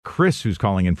Chris, who's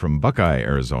calling in from Buckeye,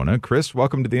 Arizona. Chris,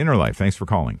 welcome to The Inner Life. Thanks for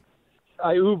calling.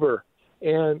 I Uber,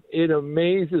 and it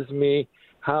amazes me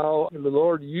how the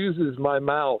Lord uses my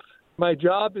mouth. My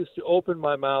job is to open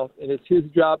my mouth, and it's His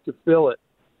job to fill it.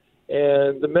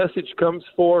 And the message comes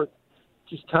forth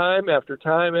just time after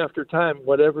time after time,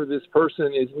 whatever this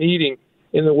person is needing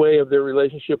in the way of their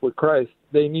relationship with Christ.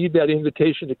 They need that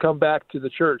invitation to come back to the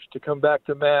church, to come back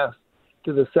to Mass,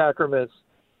 to the sacraments.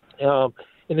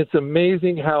 And it's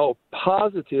amazing how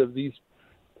positive these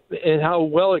and how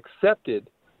well accepted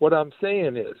what I'm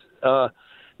saying is.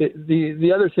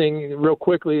 The other thing, real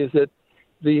quickly, is that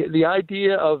the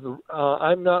idea of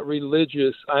I'm not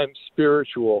religious, I'm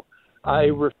spiritual. I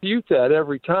refute that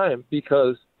every time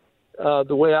because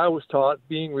the way I was taught,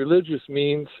 being religious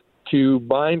means to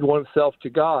bind oneself to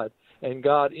God and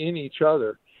God in each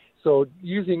other. So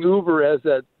using Uber as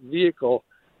that vehicle,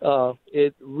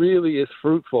 it really is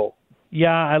fruitful.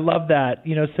 Yeah, I love that.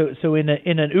 So in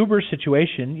an Uber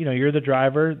situation, you're the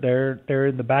driver, they're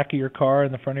in the back of your car,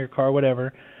 in the front of your car,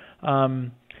 whatever.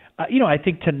 I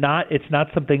think it's not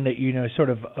something that sort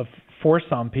of force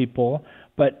on people,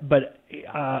 but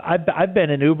I've been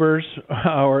in Ubers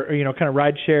or kind of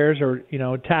ride shares or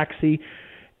taxi,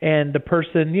 and the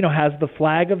person has the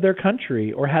flag of their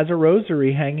country or has a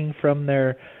rosary hanging from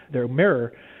their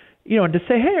mirror, and to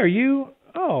say, hey, are you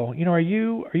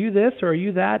this or are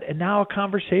you that? And now a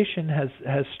conversation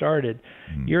has started.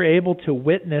 You're able to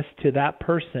witness to that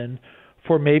person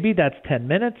for maybe that's 10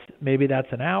 minutes, maybe that's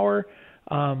an hour,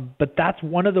 but that's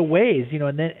one of the ways,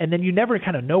 and then you never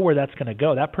kind of know where that's going to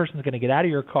go. That person's going to get out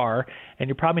of your car, and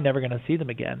you're probably never going to see them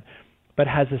again. But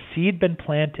has a seed been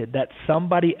planted that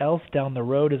somebody else down the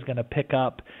road is going to pick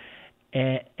up?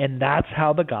 And that's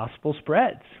how the gospel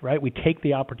spreads, right? We take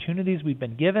the opportunities we've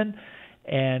been given,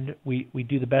 and we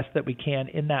do the best that we can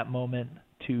in that moment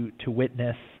to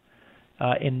witness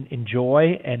in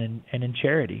joy and in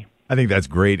charity. I think that's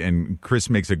great, and Chris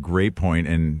makes a great point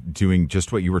in doing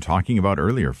just what you were talking about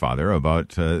earlier, Father,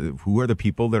 about who are the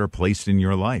people that are placed in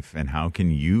your life, and how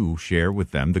can you share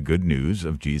with them the good news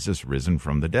of Jesus risen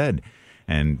from the dead.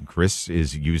 And Chris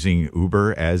is using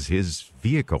Uber as his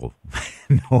vehicle.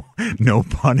 No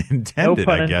pun intended,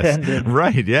 I guess. Intended.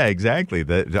 Right, yeah, exactly.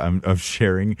 Of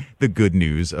sharing the good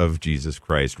news of Jesus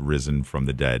Christ risen from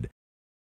the dead.